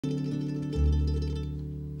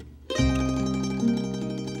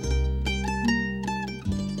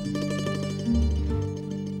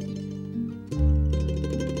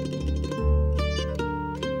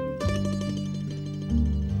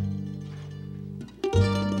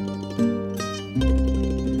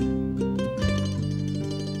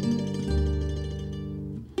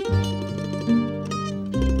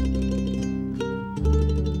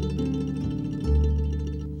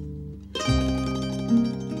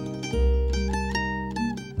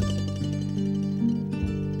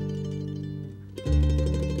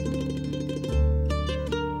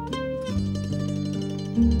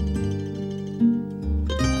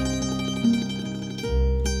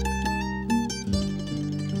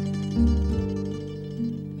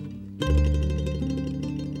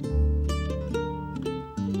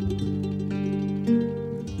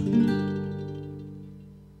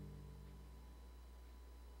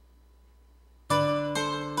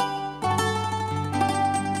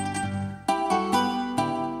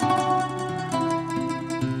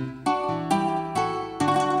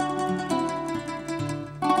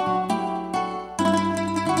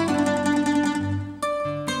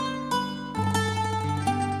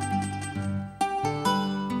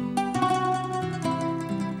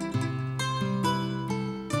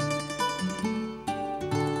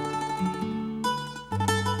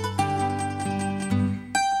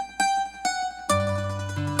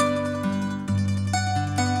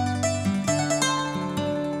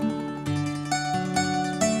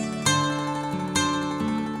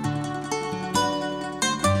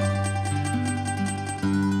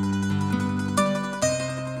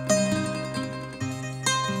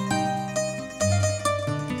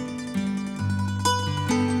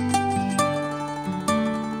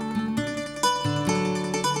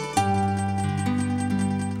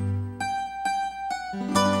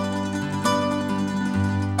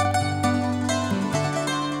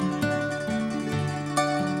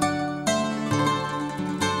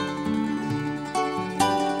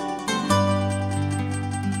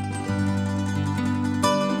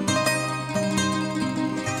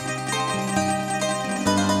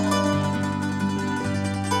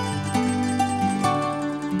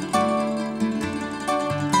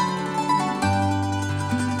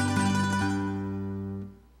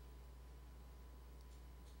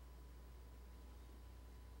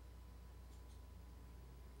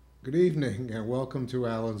Good evening and welcome to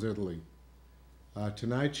Alan's Italy.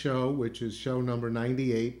 Tonight's show, which is show number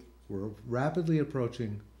 98, we're rapidly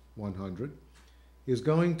approaching 100, is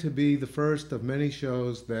going to be the first of many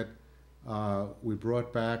shows that we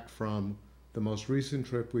brought back from the most recent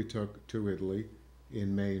trip we took to Italy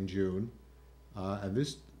in May and June. And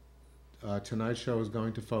this tonight's show is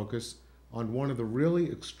going to focus on one of the really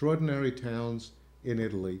extraordinary towns in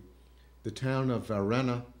Italy, the town of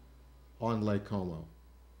Varenna on Lake Como.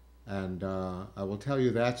 And I will tell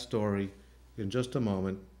you that story in just a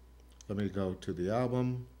moment. Let me go to the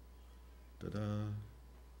album. Ta-da.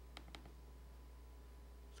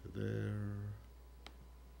 So there.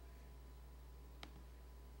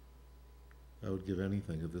 I would give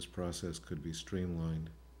anything if this process could be streamlined.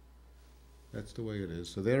 That's the way it is.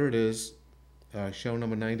 So there it is, show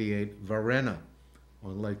number 98, Varenna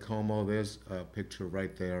on Lake Como. There's a picture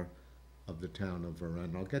right there of the town of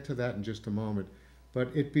Varenna. I'll get to that in just a moment. But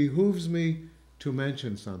it behooves me to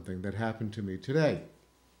mention something that happened to me today.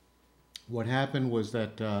 What happened was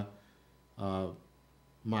that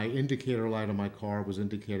my indicator light on my car was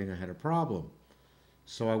indicating I had a problem.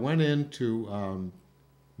 So I went into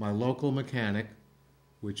my local mechanic,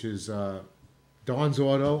 which is Don's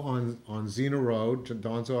Auto on Xena Road,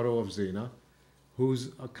 Don's Auto of Xena,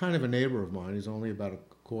 who's a kind of a neighbor of mine. He's only about a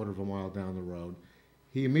quarter of a mile down the road.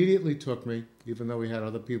 He immediately took me, even though we had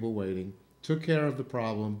other people waiting, took care of the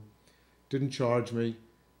problem, didn't charge me,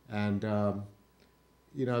 and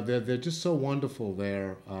you know, they're just so wonderful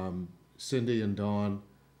there. Cindy and Dawn,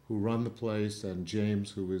 who run the place, and James,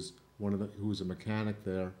 who is who's a mechanic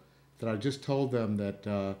there, that I just told them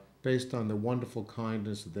that based on the wonderful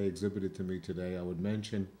kindness that they exhibited to me today, I would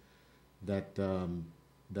mention that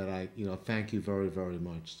that I thank you very, very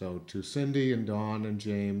much. So to Cindy and Dawn and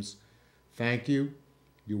James, thank you.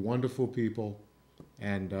 You wonderful people,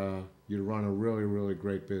 and you run a really, really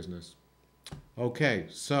great business. Okay,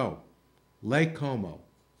 so Lake Como.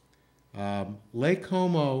 Lake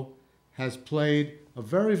Como has played a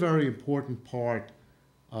very, very important part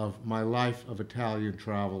of my life of Italian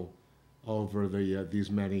travel over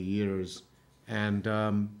these many years.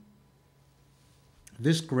 And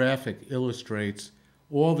this graphic illustrates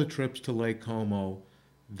all the trips to Lake Como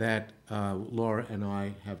that Laura and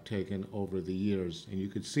I have taken over the years. And you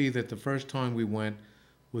could see that the first time we went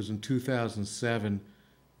was in 2007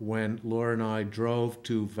 when Laura and I drove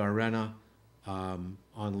to Varenna on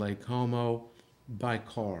Lake Como by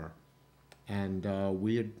car. And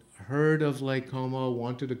we had heard of Lake Como,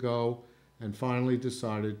 wanted to go, and finally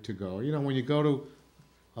decided to go. You know, when you go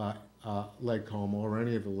to Lake Como or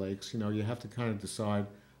any of the lakes, you know, you have to kind of decide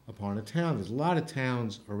upon a town. There's a lot of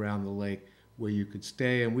towns around the lake where you could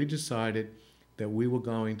stay, and we decided that we were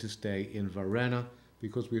going to stay in Varenna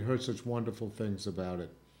because we heard such wonderful things about it.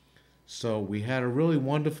 So we had a really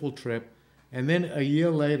wonderful trip, and then a year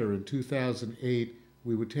later, in 2008,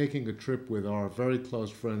 we were taking a trip with our very close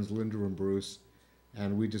friends Linda and Bruce,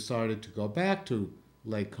 and we decided to go back to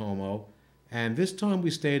Lake Como, and this time we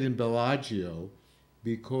stayed in Bellagio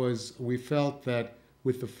because we felt that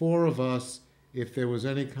with the four of us, if there was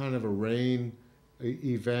any kind of a rain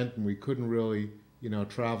event and we couldn't really, you know,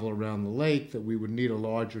 travel around the lake, that we would need a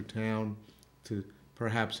larger town to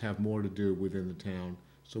perhaps have more to do within the town.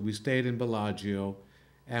 So we stayed in Bellagio,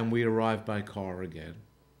 and we arrived by car again.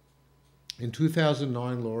 In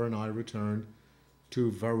 2009, Laura and I returned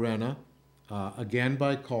to Varenna, again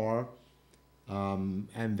by car,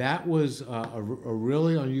 and that was a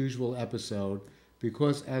really unusual episode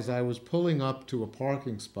because as I was pulling up to a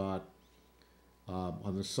parking spot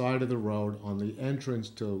on the side of the road on the entrance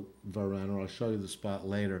to Varenna, I'll show you the spot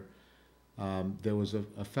later, there was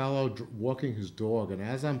a fellow walking his dog, and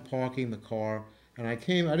as I'm parking the car, and I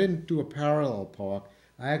didn't do a parallel park,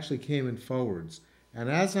 I actually came in forwards. And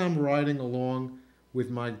as I'm riding along with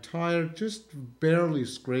my tire just barely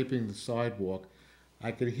scraping the sidewalk,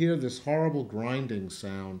 I could hear this horrible grinding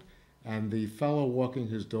sound, and the fellow walking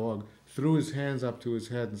his dog threw his hands up to his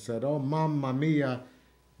head and said, "Oh, mamma mia,"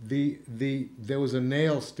 there was a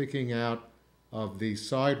nail sticking out of the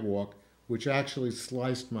sidewalk, which actually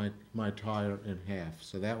sliced my tire in half.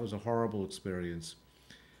 So that was a horrible experience.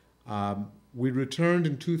 We returned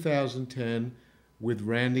in 2010 with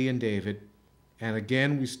Randy and David, and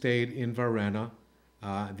again we stayed in Varenna.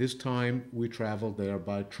 This time we traveled there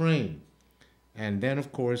by train. And then,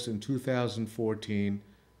 of course, in 2014,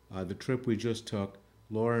 the trip we just took,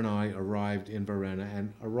 Laura and I arrived in Varenna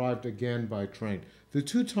and arrived again by train. The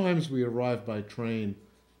two times we arrived by train,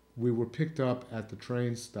 we were picked up at the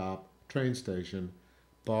train station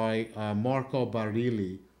by Marco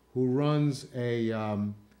Barilli, who runs a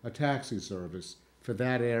taxi service for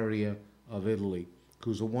that area of Italy,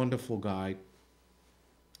 who's a wonderful guy.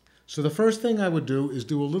 So the first thing I would do is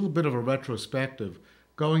do a little bit of a retrospective,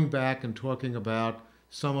 going back and talking about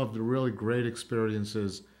some of the really great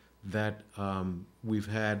experiences that we've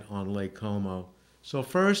had on Lake Como. So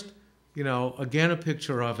first, you know, again, a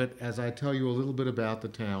picture of it as I tell you a little bit about the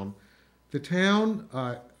town. The town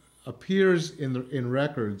appears in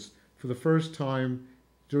records for the first time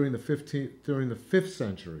during the 5th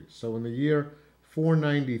century. So in the year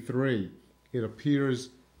 493, it appears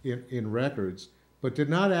in records, but did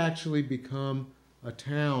not actually become a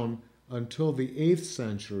town until the 8th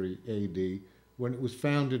century AD, when it was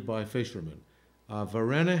founded by fishermen.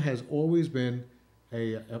 Varenna has always been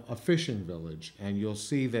a fishing village, and you'll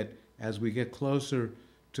see that as we get closer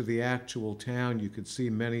to the actual town, you can see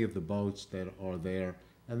many of the boats that are there,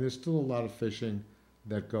 and there's still a lot of fishing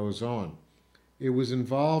that goes on. It was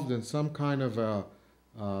involved in some kind of a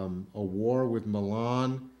war with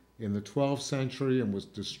Milan in the 12th century and was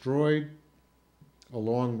destroyed,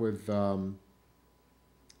 along with a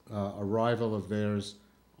rival of theirs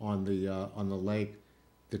on the lake,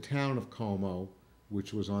 the town of Como,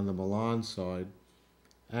 which was on the Milan side.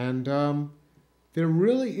 And there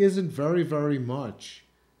really isn't very much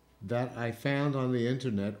that I found on the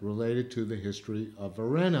internet related to the history of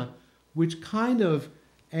Varenna, which kind of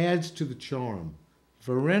adds to the charm.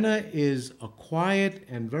 Varenna is a quiet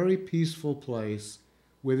and very peaceful place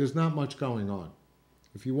where there's not much going on.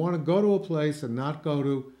 If you want to go to a place and not go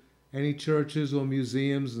to any churches or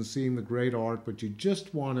museums and seeing the great art, but you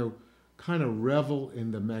just want to kind of revel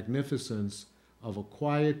in the magnificence of a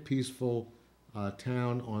quiet, peaceful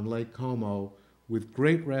town on Lake Como with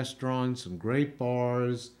great restaurants and great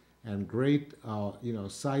bars and great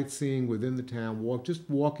sightseeing within the town, just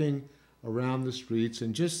walking around the streets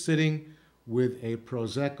and just sitting with a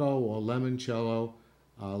Prosecco or limoncello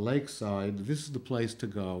lakeside, this is the place to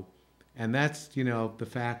go. And that's, the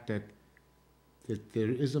fact that there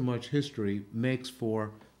isn't much history makes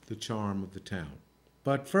for the charm of the town.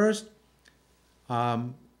 But first,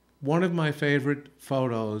 one of my favorite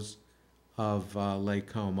photos of Lake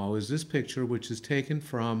Como is this picture, which is taken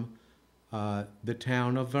from the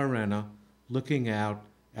town of Varenna, looking out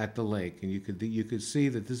at the lake. And you could see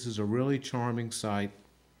that this is a really charming sight.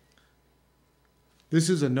 This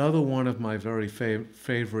is another one of my very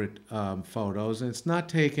favorite photos, and it's not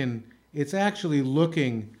taken, it's actually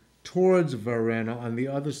looking towards Varenna on the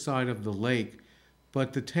other side of the lake,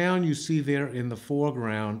 but the town you see there in the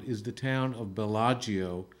foreground is the town of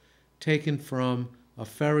Bellagio, taken from a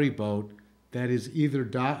ferry boat that is either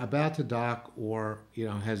about to dock or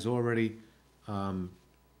has already um,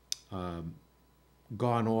 um,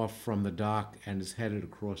 gone off from the dock and is headed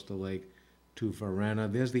across the lake to Varenna.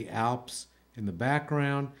 There's the Alps in the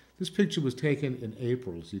background. This picture was taken in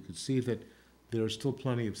April, so you can see that there is still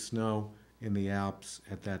plenty of snow in the Alps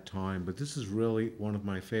at that time, but this is really one of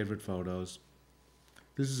my favorite photos.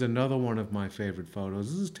 This is another one of my favorite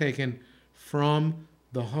photos. This is taken from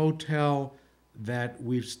the hotel that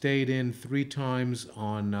we've stayed in 3 times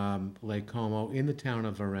on Lake Como in the town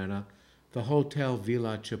of Varenna, the Hotel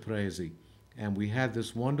Villa Cipresi. And we had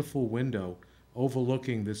this wonderful window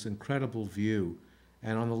overlooking this incredible view.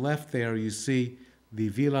 And on the left there, you see the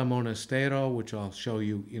Villa Monastero, which I'll show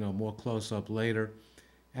you, more close up later.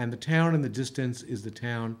 And the town in the distance is the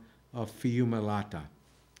town of Fiumelata.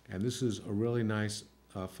 And this is a really nice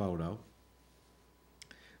photo.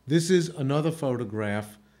 This is another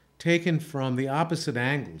photograph taken from the opposite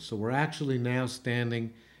angle. So we're actually now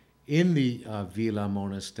standing in the Villa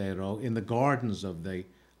Monastero, in the gardens of the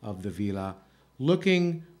villa,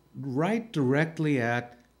 looking right directly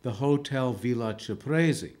at the Hotel Villa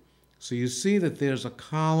Cipresi. So you see that there's a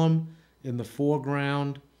column in the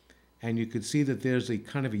foreground, and you can see that there's a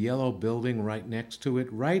kind of a yellow building right next to it,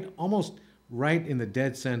 almost right in the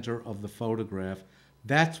dead center of the photograph.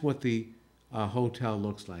 That's what the hotel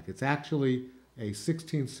looks like. It's actually a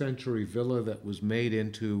 16th century villa that was made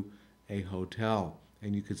into a hotel.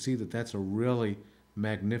 And you can see that that's a really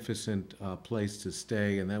magnificent place to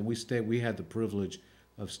stay. And then we had the privilege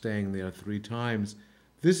of staying there 3 times.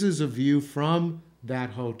 This is a view from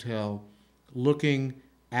that hotel looking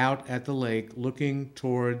out at the lake, looking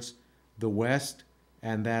towards the west,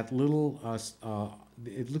 and that little,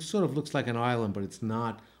 sort of looks like an island, but it's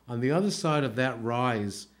not. On the other side of that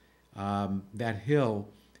rise, that hill,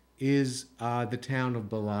 is the town of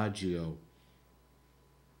Bellagio.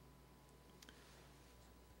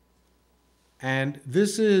 And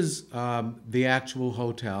this is the actual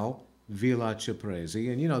hotel, Villa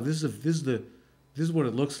Cipresi, and this is what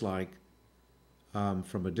it looks like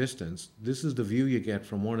from a distance. This is the view you get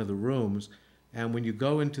from one of the rooms, and when you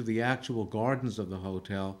go into the actual gardens of the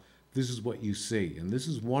hotel, this is what you see. And this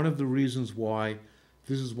is one of the reasons why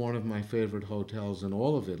this is one of my favorite hotels in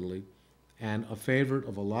all of Italy, and a favorite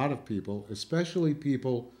of a lot of people, especially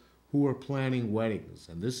people who are planning weddings.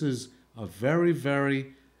 And this is a very,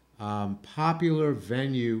 very popular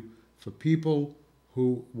venue for people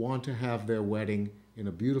who want to have their wedding in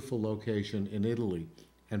a beautiful location in Italy.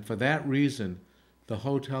 And for that reason, the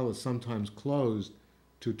hotel is sometimes closed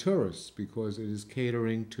to tourists because it is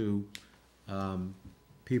catering to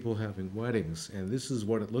people having weddings. And this is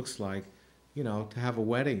what it looks like, to have a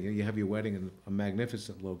wedding. You have your wedding in a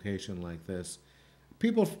magnificent location like this.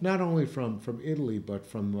 People not only from Italy, but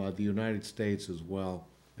from the United States as well.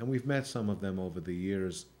 And we've met some of them over the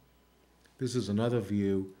years. This is another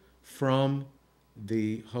view from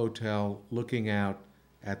the hotel looking out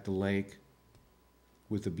at the lake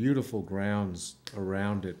with the beautiful grounds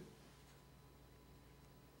around it.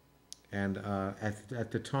 And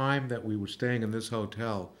at the time that we were staying in this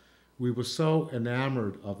hotel, we were so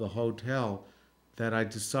enamored of the hotel that I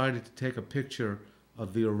decided to take a picture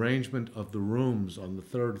of the arrangement of the rooms on the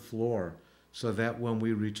 3rd floor so that when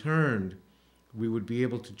we returned, we would be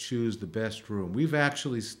able to choose the best room. We've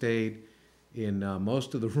actually stayed in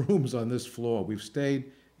most of the rooms on this floor. We've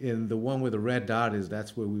stayed in the one where the red dot is.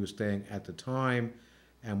 That's where we were staying at the time.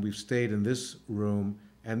 And we've stayed in this room.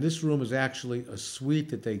 And this room is actually a suite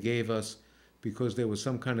that they gave us because there was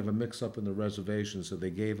some kind of a mix-up in the reservation. So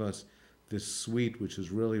they gave us this suite, which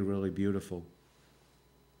is really, really beautiful.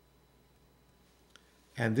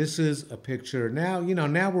 And this is a picture. Now,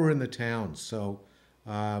 now we're in the town. So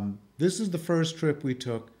this is the first trip we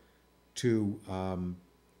took to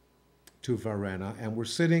Varenna. And we're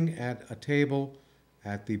sitting at a table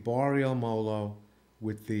at the Bar Il Molo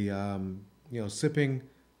with the, sipping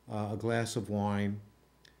a glass of wine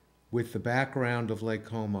with the background of Lake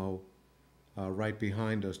Como right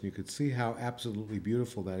behind us. And you could see how absolutely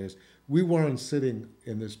beautiful that is. We weren't sitting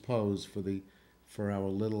in this pose for our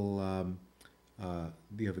little,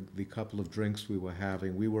 the couple of drinks we were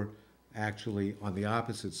having. We were actually on the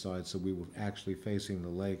opposite side, so we were actually facing the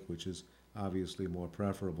lake, which is obviously more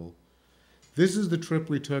preferable. This is the trip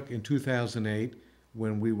we took in 2008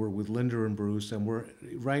 when we were with Linda and Bruce, and we're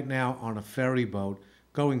right now on a ferry boat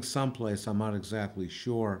going someplace, I'm not exactly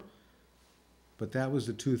sure. but that was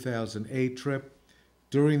the 2008 trip.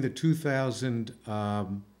 During the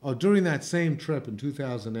during that same trip in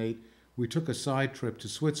 2008, we took a side trip to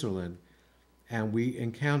Switzerland, and we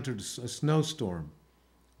encountered a snowstorm,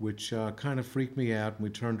 which kind of freaked me out, and we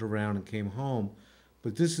turned around and came home.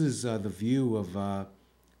 But this is the view of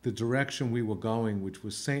the direction we were going, which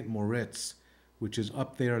was St. Moritz, which is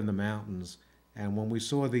up there in the mountains. And when we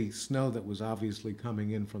saw the snow that was obviously coming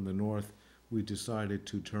in from the north, we decided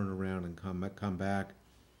to turn around and come back.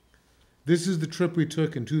 This is the trip we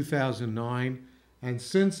took in 2009. And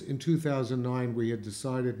since in 2009 we had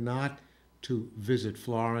decided not to visit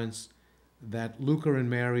Florence, that Luca and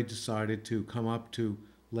Mary decided to come up to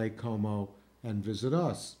Lake Como and visit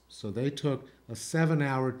us. So they took a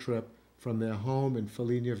 7-hour trip from their home in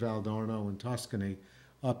Foligno Valdarno in Tuscany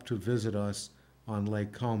up to visit us on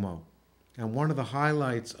Lake Como. And one of the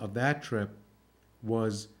highlights of that trip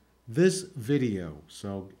was this video.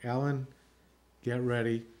 So Ellen, get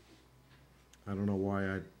ready. I don't know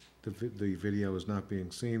why the video is not being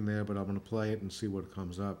seen there, but I'm going to play it and see what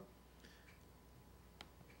comes up.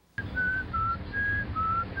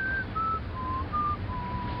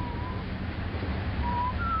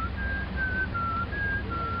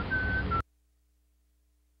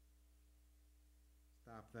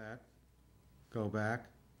 Stop that. Go back.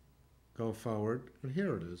 Go forward. And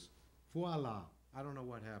here it is. Voila. I don't know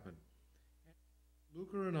what happened.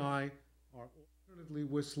 Luca and I are alternately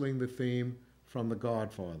whistling the theme from The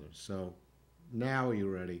Godfather. So now are you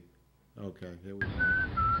ready? Okay, here we go.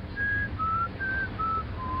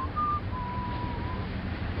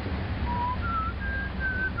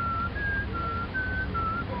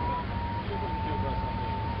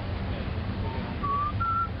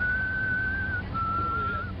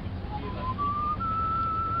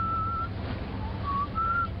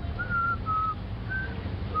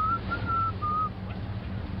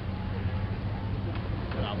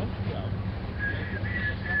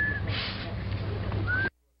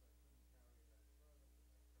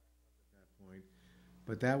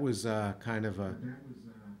 But that was kind of a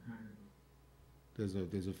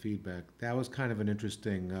there's a feedback. That was kind of an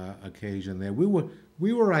interesting occasion there. We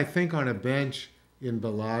were I think on a bench in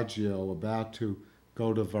Bellagio about to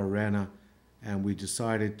go to Varenna, and we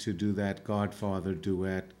decided to do that Godfather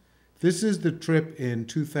duet. This is the trip in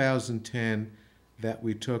 2010 that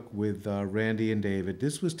we took with Randy and David.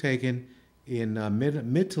 This was taken in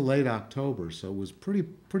mid to late October, so it was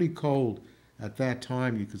pretty cold at that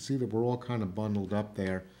time. You could see that we're all kind of bundled up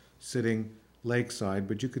there, sitting lakeside,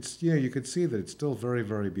 but you could see that it's still very,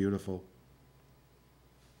 very beautiful.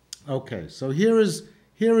 Okay, so here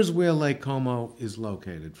is where Lake Como is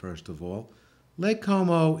located. First of all, Lake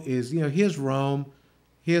Como is, here's Rome,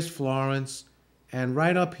 here's Florence, and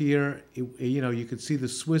right up here, you could see the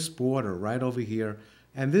Swiss border right over here,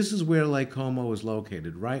 and this is where Lake Como is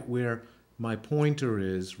located, right where my pointer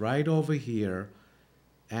is, right over here.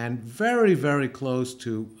 And very, very close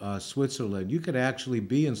to Switzerland. You could actually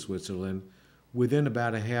be in Switzerland within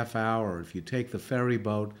about a half hour if you take the ferry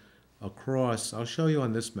boat across. I'll show you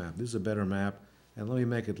on this map. This is a better map. And let me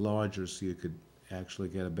make it larger so you could actually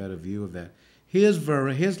get a better view of that. Here's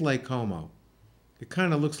Lake Como. It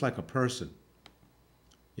kind of looks like a person,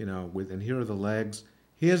 and here are the legs.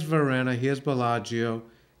 Here's Varenna, here's Bellagio.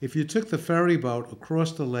 If you took the ferry boat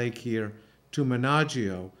across the lake here to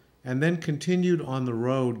Menaggio, and then continued on the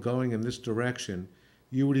road going in this direction,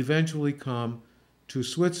 you would eventually come to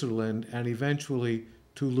Switzerland and eventually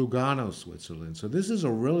to Lugano, Switzerland. So this is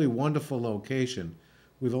a really wonderful location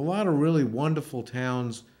with a lot of really wonderful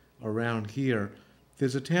towns around here.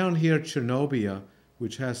 There's a town here, Cenobia,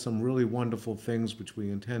 which has some really wonderful things which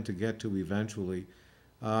we intend to get to eventually.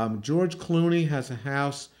 George Clooney has a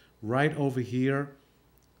house right over here,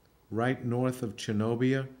 right north of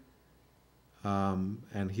Cenobia.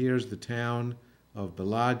 And here's the town of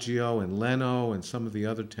Bellagio and Leno and some of the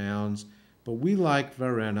other towns. But we like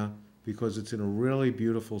Varenna because it's in a really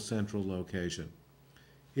beautiful central location.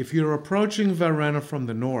 If you're approaching Varenna from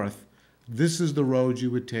the north, this is the road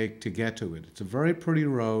you would take to get to it. It's a very pretty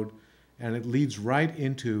road, and it leads right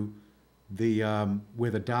into the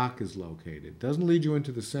where the dock is located. It doesn't lead you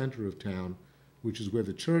into the center of town, which is where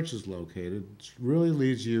the church is located. It really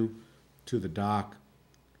leads you to the dock.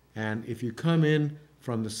 And if you come in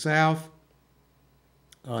from the south,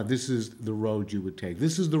 this is the road you would take.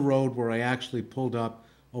 This is the road where I actually pulled up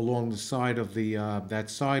along the side of the that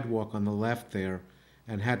sidewalk on the left there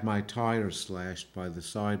and had my tires slashed by the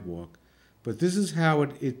sidewalk. But this is how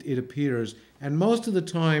it appears. And most of the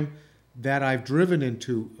time that I've driven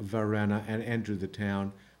into Varenna and entered the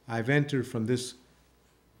town, I've entered from this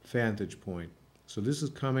vantage point. So this is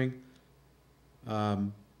coming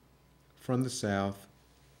from the south.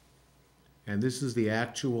 And this is the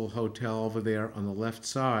actual hotel over there on the left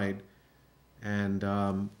side. And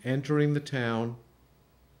entering the town,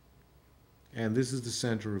 and this is the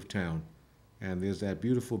center of town. And there's that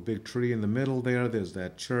beautiful big tree in the middle there. There's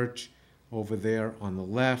that church over there on the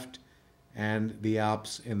left, and the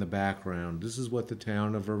Alps in the background. This is what the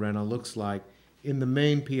town of Varenna looks like in the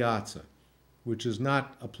main piazza, which is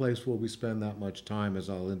not a place where we spend that much time, as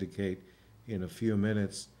I'll indicate in a few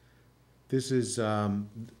minutes. This is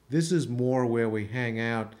more where we hang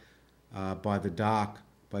out by the dock,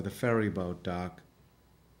 by the ferry boat dock.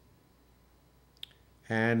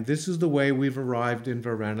 And this is the way we've arrived in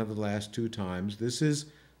Varenna the last 2 times. This is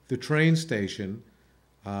the train station,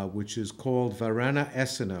 which is called Varenna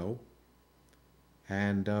Esino.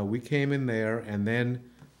 And we came in there, and then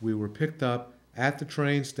we were picked up at the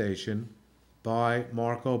train station by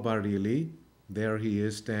Marco Barilli. There he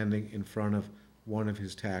is standing in front of one of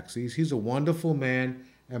his taxis. He's a wonderful man,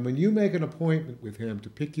 and when you make an appointment with him to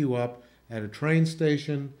pick you up at a train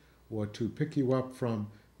station or to pick you up from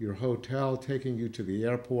your hotel, taking you to the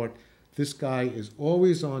airport, this guy is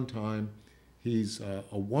always on time. He's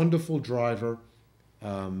a wonderful driver.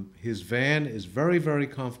 His van is very, very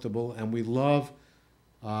comfortable, and we love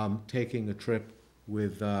taking a trip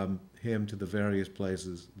with him to the various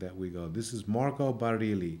places that we go. This is Marco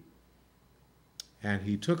Barilli. And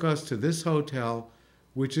he took us to this hotel,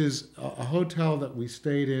 which is a hotel that we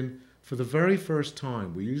stayed in for the very first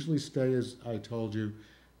time. We usually stay, as I told you,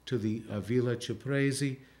 to the Villa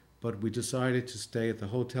Cipresi, but we decided to stay at the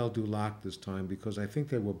Hotel du Lac this time because I think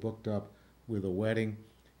they were booked up with a wedding.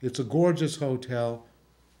 It's a gorgeous hotel.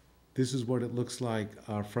 This is what it looks like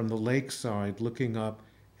from the lakeside, looking up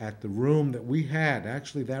at the room that we had.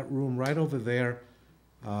 Actually, that room right over there,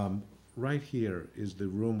 right here, is the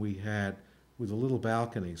room we had with a little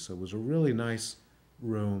balcony. So it was a really nice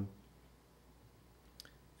room.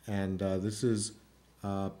 And this is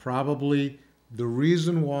probably the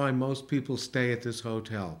reason why most people stay at this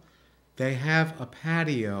hotel. They have a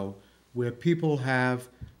patio where people have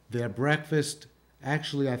their breakfast.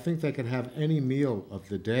 Actually, I think they can have any meal of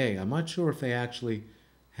the day. I'm not sure if they actually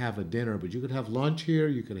have a dinner, but you could have lunch here,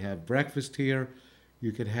 you could have breakfast here,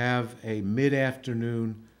 you could have a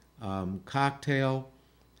mid-afternoon cocktail.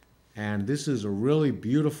 And this is a really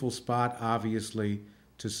beautiful spot, obviously,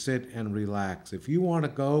 to sit and relax. If you want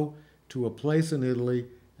to go to a place in Italy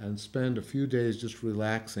and spend a few days just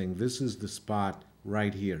relaxing, this is the spot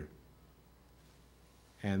right here.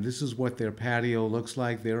 And this is what their patio looks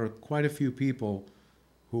like. There are quite a few people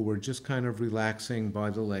who were just kind of relaxing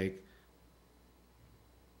by the lake.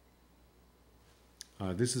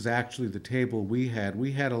 This is actually the table we had.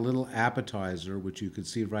 We had a little appetizer, which you could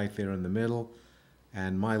see right there in the middle,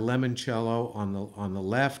 and my limoncello on the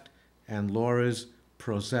left, and Laura's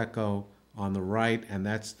prosecco on the right, and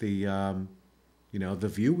that's the the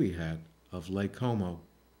view we had of Lake Como.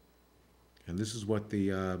 And this is what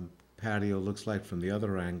the patio looks like from the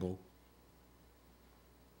other angle.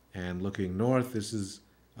 And looking north, this is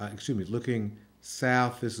looking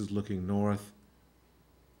south, this is looking north.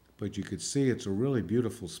 But you could see it's a really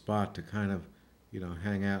beautiful spot to kind of,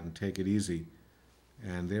 hang out and take it easy.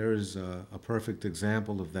 And there's a perfect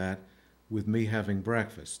example of that with me having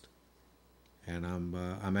breakfast. And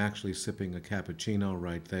I'm actually sipping a cappuccino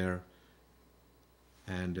right there.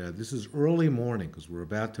 And this is early morning because we're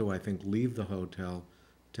about to, I think, leave the hotel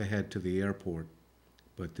to head to the airport.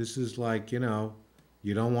 But this is like, you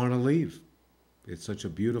don't want to leave. It's such a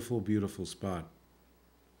beautiful, beautiful spot.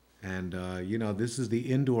 And, this is the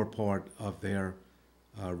indoor part of their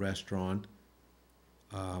restaurant.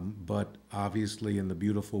 But obviously in the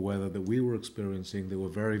beautiful weather that we were experiencing, there were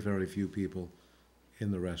very, very few people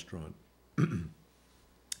in the restaurant.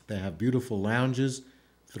 They have beautiful lounges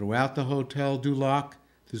throughout the Hotel du Lac.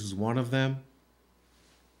 This is one of them.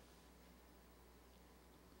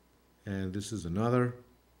 And this is another.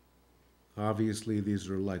 Obviously, these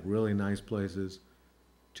are like really nice places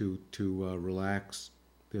to relax.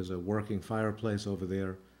 There's a working fireplace over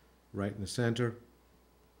there right in the center.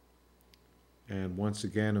 And once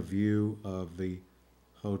again, a view of the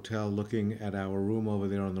hotel looking at our room over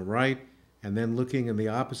there on the right. And then looking in the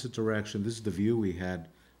opposite direction, this is the view we had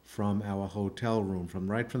from our hotel room,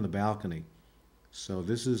 right from the balcony. So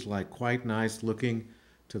this is like quite nice looking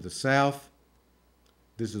to the south.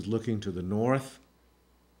 This is looking to the north.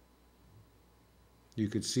 You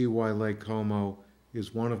could see why Lake Como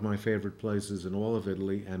is one of my favorite places in all of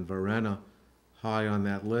Italy, and Varenna high on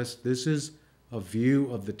that list. This is a view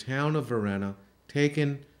of the town of Varenna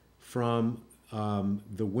taken from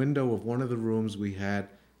the window of one of the rooms we had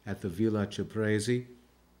at the Villa Cipresi.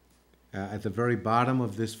 At the very bottom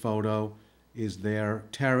of this photo is their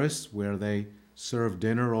terrace where they serve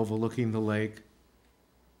dinner overlooking the lake.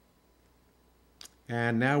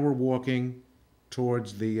 And now we're walking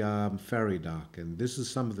towards the ferry dock. And this is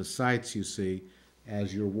some of the sights you see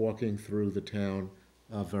as you're walking through the town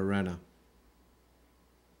of Varenna.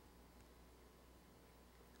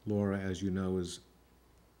 Laura, as you know, is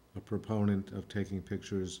a proponent of taking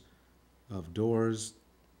pictures of doors.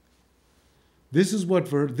 This is what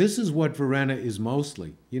Varenna is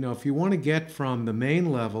mostly. You know, if you want to get from the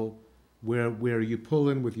main level where you pull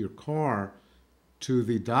in with your car to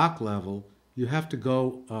the dock level, you have to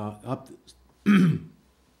go up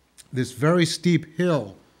this very steep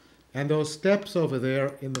hill. And those steps over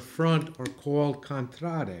there in the front are called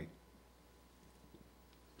contrade.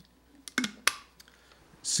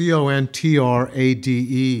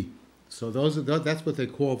 Contrade. So that's what they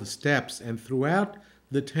call the steps. And throughout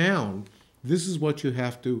the town, this is what you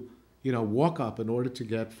have to, walk up in order to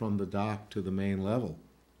get from the dock to the main level.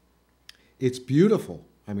 It's beautiful.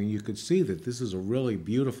 I mean, you could see that this is a really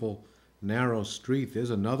beautiful, narrow street.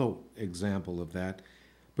 There's another example of that.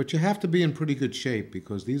 But you have to be in pretty good shape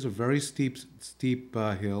because these are very steep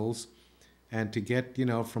hills. And to get,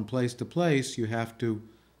 from place to place, you have to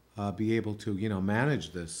be able to,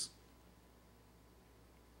 manage this.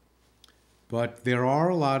 But there are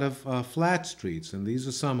a lot of flat streets, and these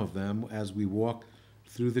are some of them. As we walk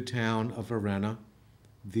through the town of Varenna,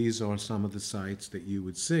 these are some of the sights that you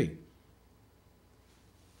would see.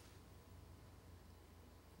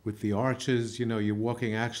 With the arches, you're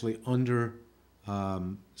walking actually under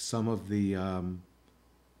some of the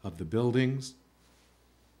buildings.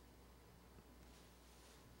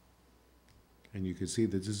 And you can see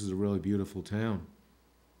that this is a really beautiful town.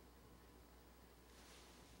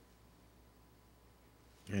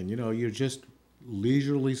 And, you're just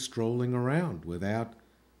leisurely strolling around without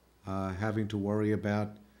having to worry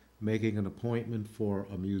about making an appointment for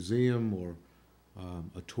a museum or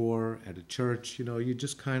a tour at a church. You're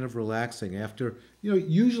just kind of relaxing after,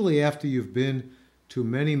 usually after you've been to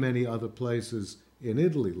many, many other places in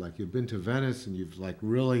Italy, like you've been to Venice and you've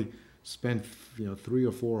really spent, 3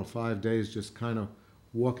 or 4 or 5 days just kind of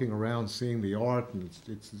walking around seeing the art, and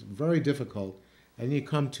it's very difficult. And you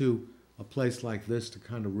come to a place like this to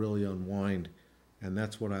kind of really unwind, and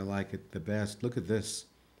that's what I like it the best. Look at this.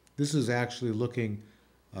 This is actually looking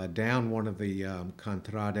down one of the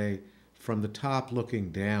contrade from the top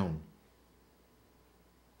looking down.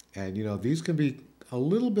 And, these can be a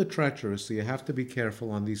little bit treacherous, so you have to be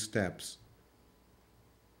careful on these steps.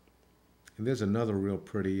 And there's another real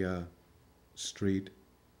pretty street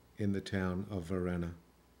in the town of Varenna.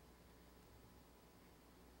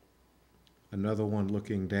 Another one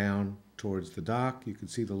looking down towards the dock. You can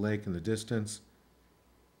see the lake in the distance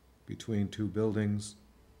between two buildings.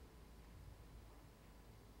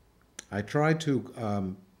 I tried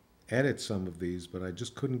to edit some of these, but I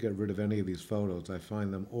just couldn't get rid of any of these photos. I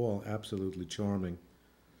find them all absolutely charming.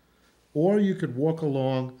 Or you could walk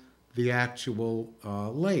along the actual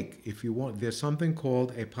lake if you want. There's something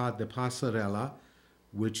called the passerella,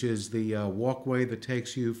 which is the walkway that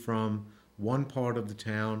takes you from one part of the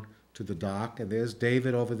town to the dock. And there's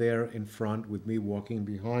David over there in front with me walking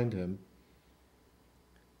behind him.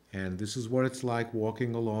 And this is what it's like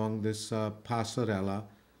walking along this passerella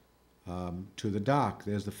to the dock.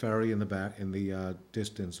 There's the ferry in the back, in the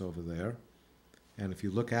distance over there. And if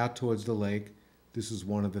you look out towards the lake, this is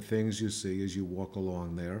one of the things you see as you walk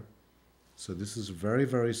along there. So this is a very,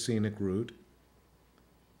 very scenic route.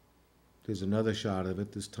 There's another shot of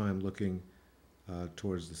it, this time looking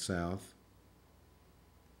towards the south.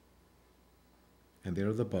 And there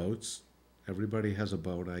are the boats. Everybody has a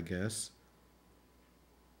boat, I guess,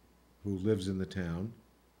 who lives in the town.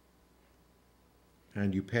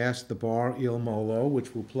 And you pass the Bar Il Molo,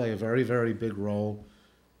 which will play a very, very big role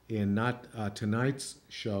in not tonight's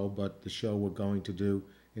show, but the show we're going to do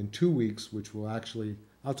in 2 weeks, which will actually,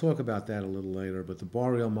 I'll talk about that a little later, but the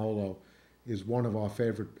Bar Il Molo is one of our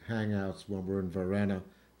favorite hangouts when we're in Varenna.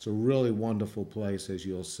 It's a really wonderful place, as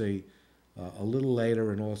you'll see a little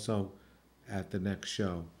later and also at the next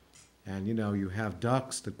show. And, you have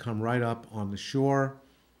ducks that come right up on the shore,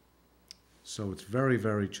 so it's very,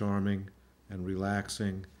 very charming and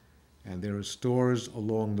relaxing. And there are stores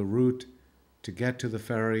along the route to get to the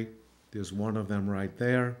ferry. There's one of them right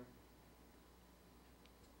there.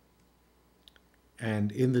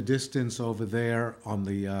 And in the distance over there on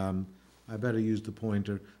the, I better use the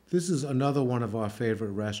pointer, this is another one of our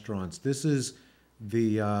favorite restaurants. This is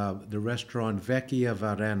the restaurant Vecchia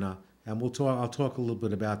Varenna, and I'll talk a little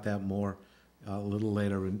bit about that more a little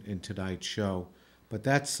later in tonight's show. But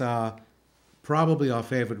that's probably our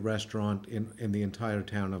favorite restaurant in the entire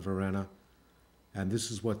town of Varenna. And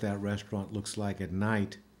this is what that restaurant looks like at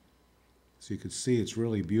night. So you can see it's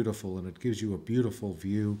really beautiful, and it gives you a beautiful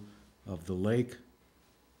view of the lake.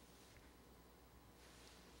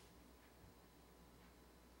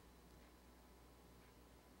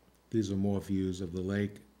 These are more views of the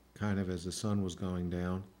lake kind of as the sun was going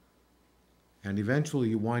down. And eventually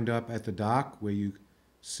you wind up at the dock where you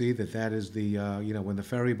see that that is the, when the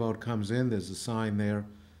ferry boat comes in, there's a sign there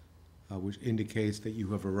which indicates that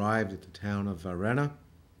you have arrived at the town of Varenna.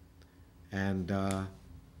 And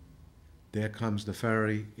there comes the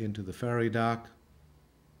ferry into the ferry dock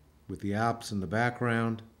with the Alps in the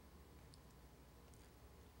background.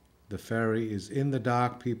 The ferry is in the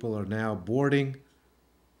dock. People are now boarding.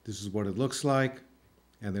 This is what it looks like.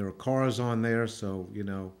 And there are cars on there, so,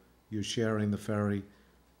 you're sharing the ferry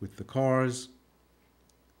with the cars.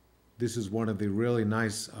 This is one of the really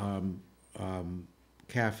nice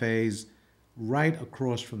cafes right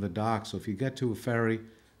across from the dock. So if you get to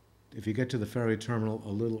the ferry terminal a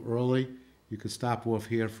little early, you could stop off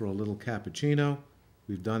here for a little cappuccino.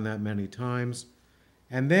 We've done that many times.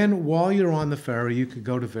 And then while you're on the ferry, you could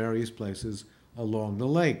go to various places along the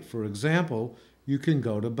lake. For example, you can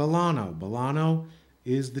go to Belano. Belano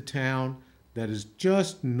is the town that is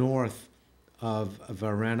just north of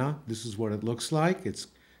Varenna. This is what it looks like. It's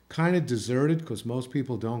kind of deserted because most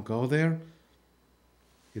people don't go there.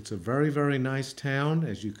 It's a very, very nice town,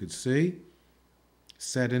 as you could see,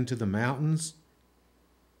 set into the mountains,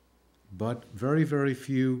 but very, very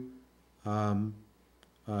few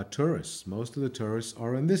tourists. Most of the tourists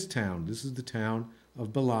are in this town. This is the town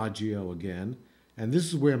of Bellagio again, and this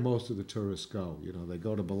is where most of the tourists go. They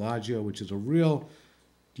go to Bellagio, which is a real,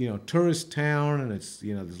 tourist town, and it's,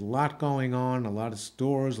 there's a lot going on, a lot of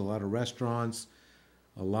stores, a lot of restaurants,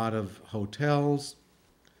 a lot of hotels.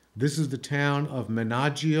 This is the town of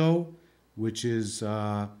Menaggio, which is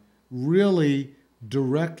really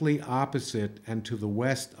directly opposite and to the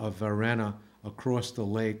west of Varenna across the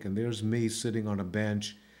lake. And there's me sitting on a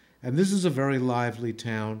bench. And this is a very lively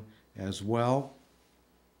town as well.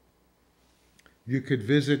 You could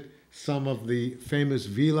visit some of the famous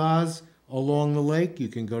villas along the lake. You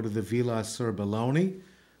can go to the Villa Serbelloni,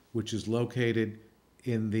 which is located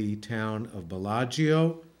in the town of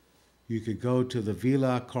Bellagio. You could go to the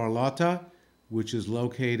Villa Carlotta, which is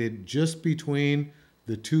located just between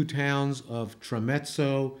the two towns of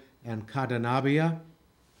Tramezzo and Cadenabia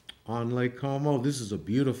on Lake Como. This is a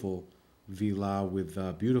beautiful villa with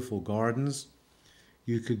beautiful gardens.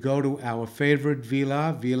 You could go to our favorite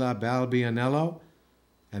villa, Villa Balbianello,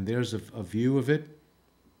 and there's a view of it,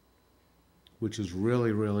 which is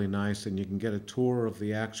really, really nice. And you can get a tour of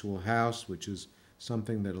the actual house, which is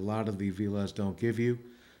something that a lot of the villas don't give you.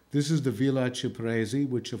 This is the Villa Cipresi,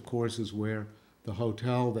 which of course is where the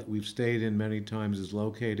hotel that we've stayed in many times is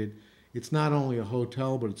located. It's not only a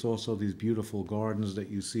hotel, but it's also these beautiful gardens that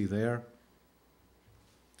you see there.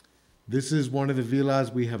 This is one of the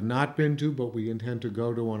villas we have not been to, but we intend to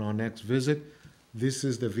go to on our next visit. This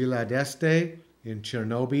is the Villa d'Este in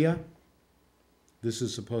Cernovia. This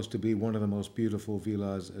is supposed to be one of the most beautiful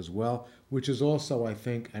villas as well, which is also, I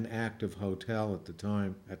think, an active hotel at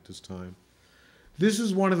this time. This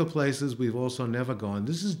is one of the places we've also never gone.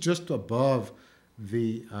 This is just above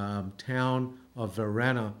the town of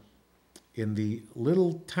Varenna in the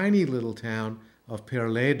tiny little town of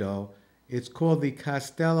Perledo. It's called the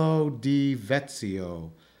Castello di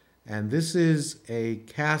Vezio. And this is a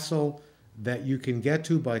castle that you can get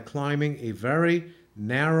to by climbing a very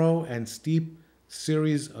narrow and steep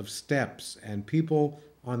series of steps. And people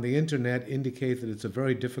on the internet indicate that it's a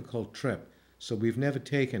very difficult trip. So we've never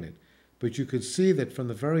taken it. But you could see that from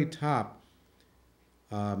the very top,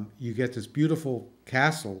 you get this beautiful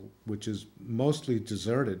castle, which is mostly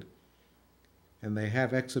deserted. And they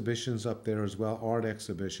have exhibitions up there as well, art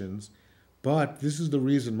exhibitions. But this is the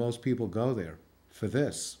reason most people go there, for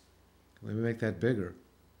this. Let me make that bigger.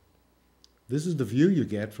 This is the view you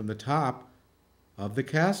get from the top of the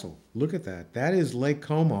castle. Look at that. That is Lake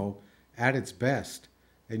Como at its best.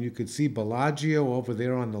 And you could see Bellagio over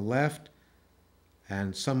there on the left,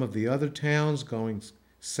 and some of the other towns going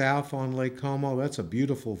south on Lake Como. That's a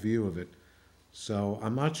beautiful view of it. So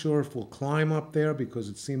I'm not sure if we'll climb up there because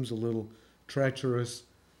it seems a little treacherous,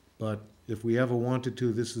 but if we ever wanted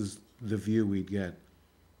to, this is the view we'd get.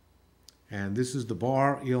 And this is the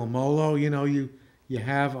bar Il Molo. You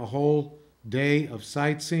have a whole day of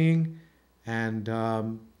sightseeing, and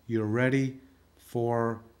you're ready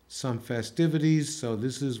for some festivities. So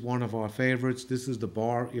this is one of our favorites. This is the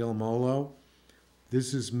bar Il Molo.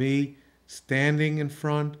 This is me standing in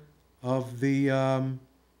front of the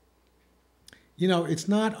it's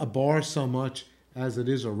not a bar so much as it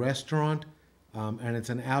is a restaurant, and it's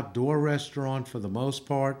an outdoor restaurant for the most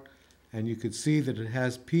part. And you could see that it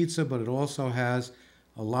has pizza, but it also has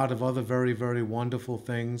a lot of other very, very wonderful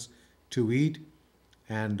things to eat.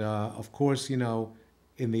 And of course, in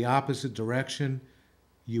the opposite direction,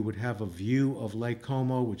 you would have a view of Lake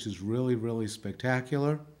Como, which is really, really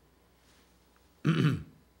spectacular.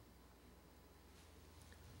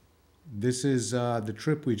 This is the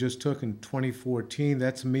trip we just took in 2014.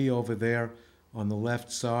 That's me over there on the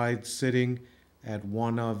left side, sitting at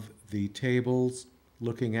one of the tables,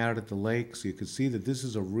 looking out at the lake. So you can see that this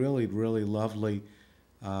is a really, really lovely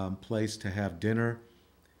place to have dinner.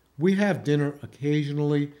 We have dinner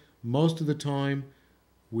occasionally. Most of the time,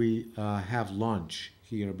 we have lunch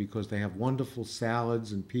here because they have wonderful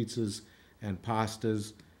salads and pizzas and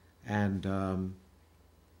pastas. And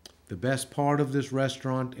the best part of this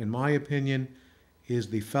restaurant, in my opinion, is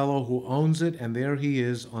the fellow who owns it. And there he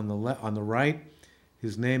is on the right.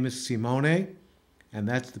 His name is Simone. And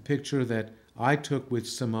that's the picture that I took with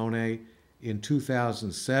Simone in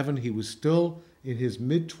 2007. He was still in his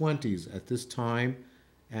mid-20s at this time,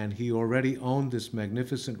 and he already owned this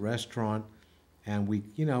magnificent restaurant. And we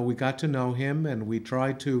got to know him, and we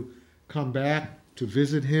tried to come back to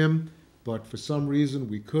visit him, but for some reason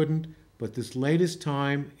we couldn't. But this latest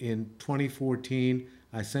time in 2014,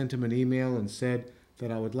 I sent him an email and said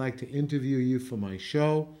that I would like to interview you for my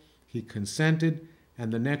show. He consented,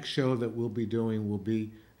 and the next show that we'll be doing will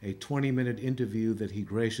be a 20-minute interview that he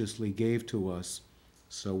graciously gave to us.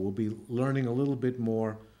 So we'll be learning a little bit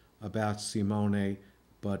more about Simone,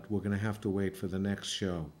 but we're going to have to wait for the next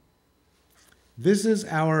show. This is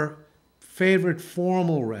our favorite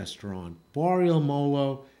formal restaurant. Bar Il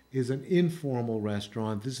Molo is an informal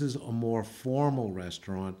restaurant. This is a more formal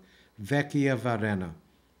restaurant, Vecchia Varenna.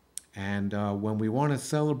 And when we want to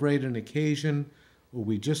celebrate an occasion, or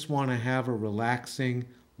we just want to have a relaxing,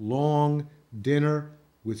 long dinner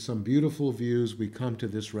with some beautiful views, we come to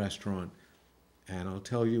this restaurant. And I'll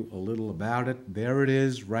tell you a little about it. There it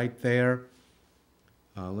is, right there.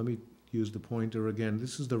 Let me use the pointer again.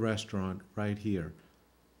 This is the restaurant right here.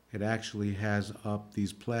 It actually has up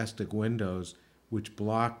these plastic windows which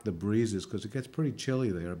block the breezes because it gets pretty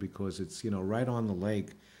chilly there because it's, right on the lake.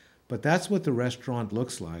 But that's what the restaurant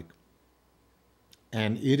looks like.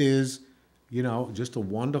 And it is, just a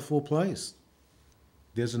wonderful place.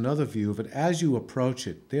 There's another view of it as you approach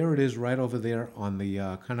it. There it is right over there on the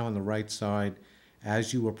kind of on the right side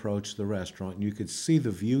as you approach the restaurant. And you could see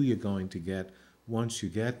the view you're going to get once you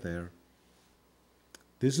get there.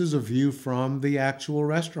 This is a view from the actual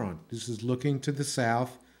restaurant. This is looking to the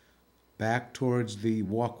south, back towards the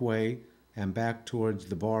walkway and back towards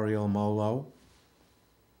the Bar Il Molo.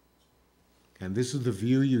 And this is the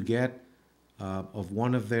view you get of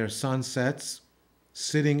one of their sunsets,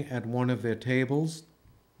 sitting at one of their tables,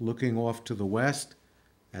 looking off to the west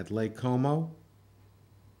at Lake Como.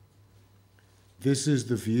 This is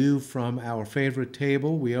the view from our favorite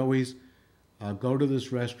table. We always go to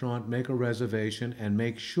this restaurant, make a reservation, and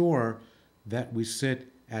make sure that we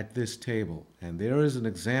sit at this table. And there is an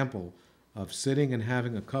example of sitting and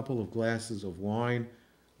having a couple of glasses of wine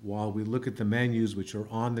while we look at the menus which are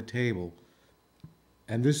on the table.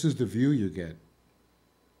 And this is the view you get.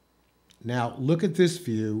 Now, look at this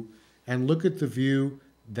view and look at the view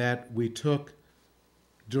that we took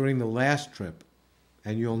during the last trip.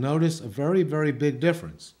 And you'll notice a very, very big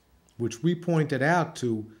difference, which we pointed out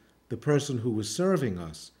to the person who was serving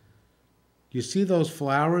us. You see those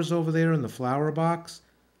flowers over there in the flower box?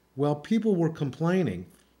 Well, people were complaining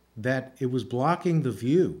that it was blocking the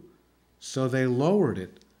view, so they lowered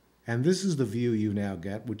it. And this is the view you now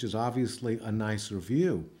get, which is obviously a nicer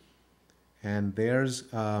view. And there's,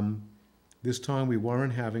 this time we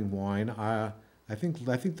weren't having wine. I think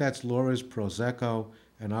that's Laura's Prosecco,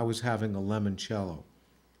 and I was having a limoncello.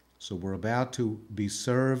 So we're about to be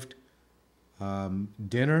served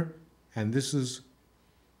dinner, and this is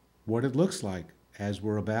what it looks like as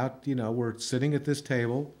we're about, we're sitting at this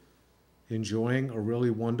table enjoying a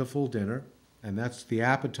really wonderful dinner, and that's the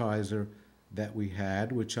appetizer that we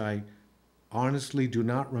had, which I honestly do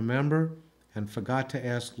not remember and forgot to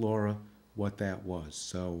ask Laura what that was.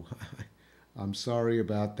 So I'm sorry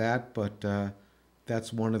about that, but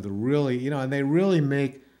that's one of the really, and they really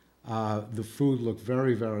make the food look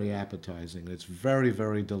very, very appetizing. It's very,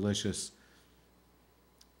 very delicious.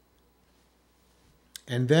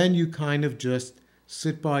 And then you kind of just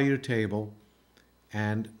sit by your table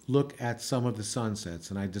and look at some of the sunsets.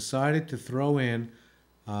 And I decided to throw in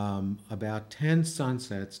about 10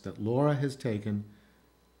 sunsets that Laura has taken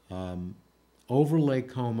over Lake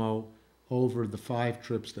Como, over the 5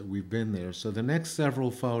 trips that we've been there. So the next several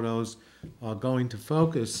photos are going to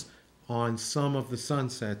focus on some of the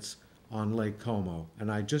sunsets on Lake Como.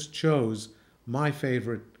 And I just chose my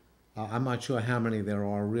favorite. I'm not sure how many there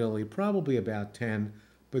are really, probably about 10,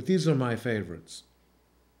 but these are my favorites.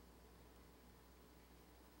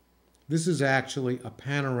 This is actually a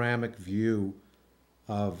panoramic view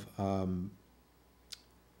of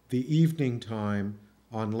the evening time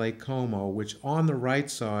on Lake Como, which on the right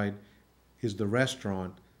side is the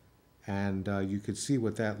restaurant, and you can see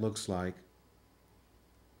what that looks like.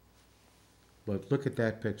 But look at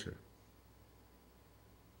that picture.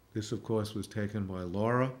 This, of course, was taken by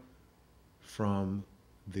Laura from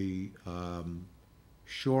the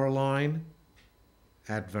shoreline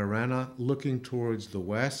at Varenna, looking towards the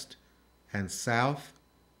west and south,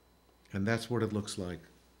 and that's what it looks like.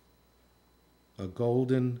 A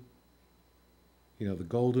golden, the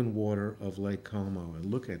golden water of Lake Como, and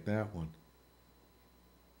look at that one.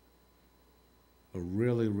 A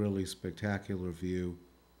really, really spectacular view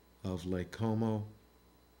of Lake Como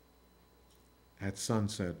at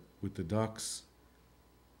sunset with the ducks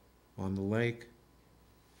on the lake.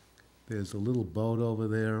 There's a little boat over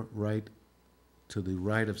there right to the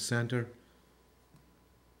right of center,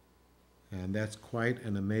 and that's quite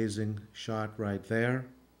an amazing shot right there.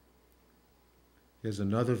 There's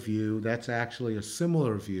another view. That's actually a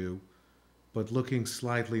similar view, but looking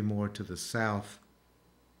slightly more to the south.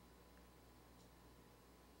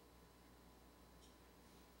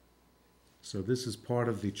 So this is part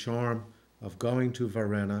of the charm of going to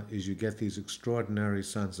Varenna, is you get these extraordinary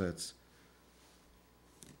sunsets.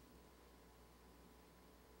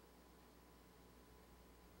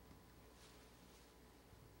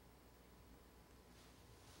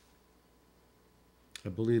 I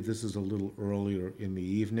believe this is a little earlier in the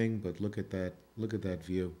evening, but look at that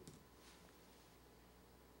view.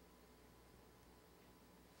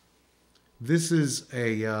 This is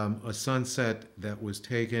a sunset that was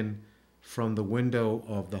taken from the window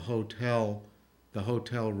of the hotel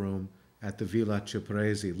room at the Villa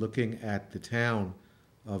Cipresi, looking at the town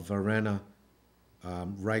of Varenna,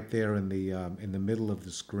 right there in the middle of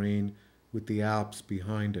the screen with the Alps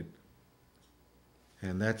behind it.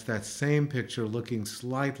 And that's that same picture looking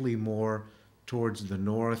slightly more towards the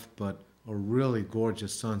north, but a really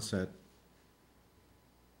gorgeous sunset.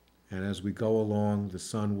 And as we go along, the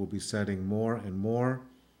sun will be setting more and more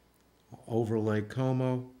over Lake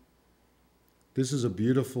Como. This is a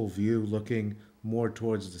beautiful view looking more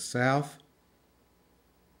towards the south.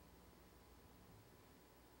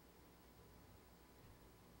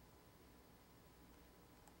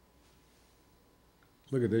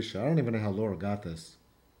 Look at this shot. I don't even know how Laura got this.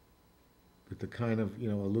 With the kind of,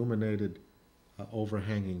 illuminated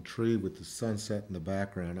overhanging tree with the sunset in the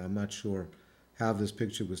background. I'm not sure how this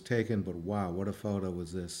picture was taken, but wow, what a photo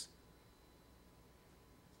was this.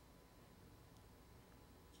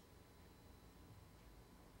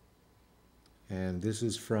 And this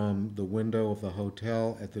is from the window of the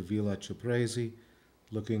hotel at the Villa Cipresi,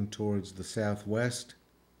 looking towards the southwest.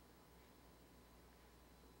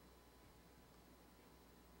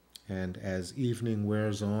 And as evening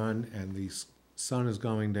wears on and the sun is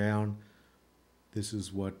going down, this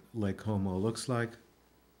is what Lake Como looks like.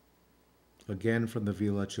 Again from the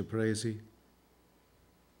Villa Cipresi.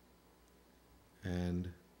 And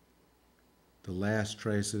the last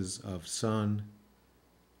traces of sun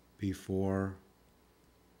before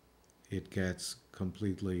it gets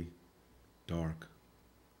completely dark.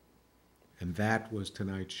 And that was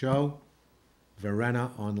tonight's show,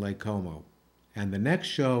 Varenna on Lake Como. And the next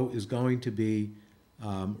show is going to be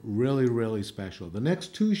really, really special. The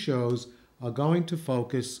next 2 shows are going to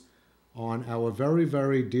focus on our very,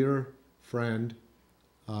 very dear friend,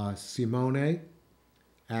 Simone.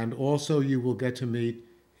 And also you will get to meet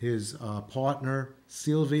his partner,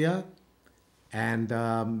 Silvia. And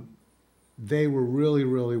they were really,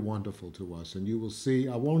 really wonderful to us. And you will see,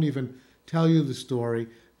 I won't even tell you the story.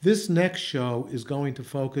 This next show is going to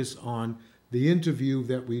focus on the interview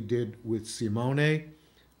that we did with Simone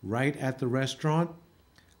right at the restaurant.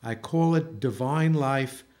 I call it Divine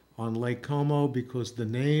Life on Lake Como because the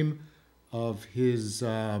name of his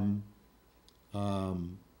the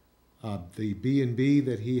B&B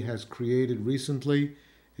that he has created recently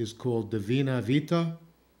is called Divina Vita,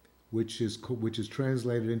 which is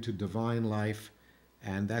translated into Divine Life,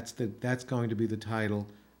 and that's going to be the title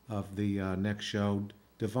of the next show,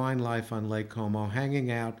 Divine Life on Lake Como,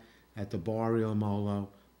 hanging out at the Barrio Molo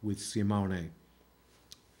with Simone.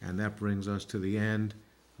 And that brings us to the end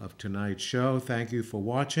of tonight's show. Thank you for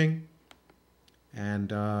watching.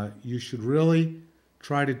 And you should really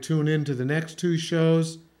try to tune in to the next 2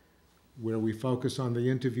 shows where we focus on the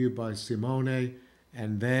interview by Simone.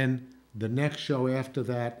 And then the next show after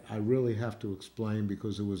that, I really have to explain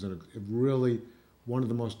because it was really one of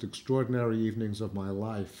the most extraordinary evenings of my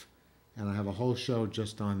life. And I have a whole show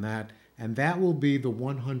just on that. And that will be the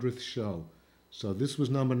 100th show. So this was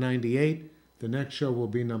number 98. The next show will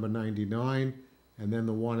be number 99. And then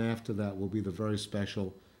the one after that will be the very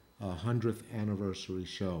special 100th anniversary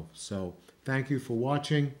show. So thank you for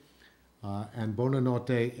watching. And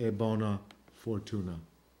buonanotte e buona fortuna.